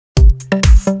In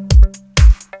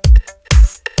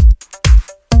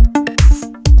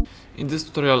this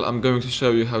tutorial I'm going to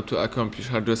show you how to accomplish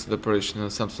hard reset operation on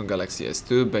Samsung Galaxy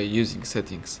S2 by using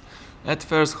settings. At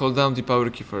first hold down the power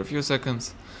key for a few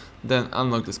seconds, then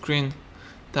unlock the screen,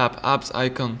 tap apps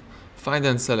icon, find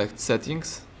and select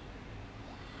settings,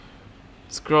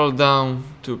 scroll down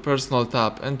to personal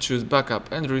tab and choose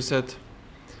backup and reset.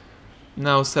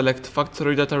 Now select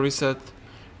factory data reset,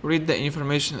 read the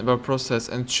information about process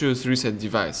and choose reset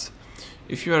device.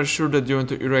 If you are sure that you want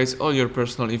to erase all your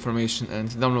personal information and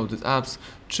downloaded apps,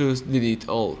 choose delete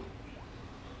all.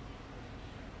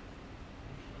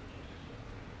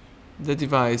 The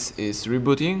device is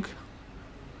rebooting.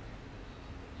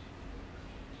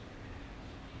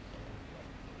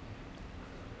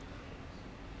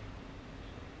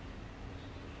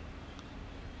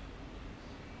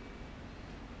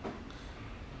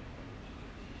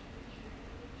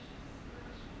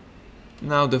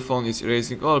 Now the phone is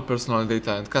erasing all personal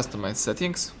data and customized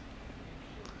settings.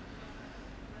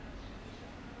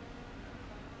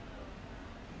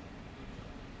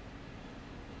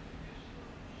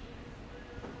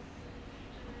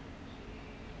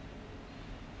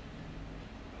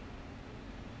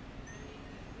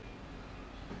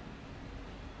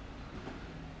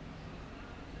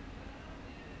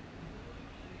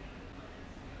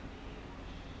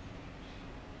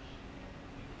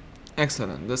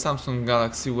 Excellent, the Samsung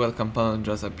Galaxy welcome panel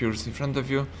just appears in front of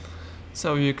you,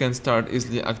 so you can start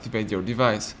easily activate your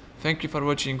device. Thank you for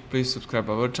watching, please subscribe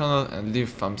our channel and leave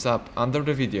thumbs up under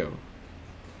the video.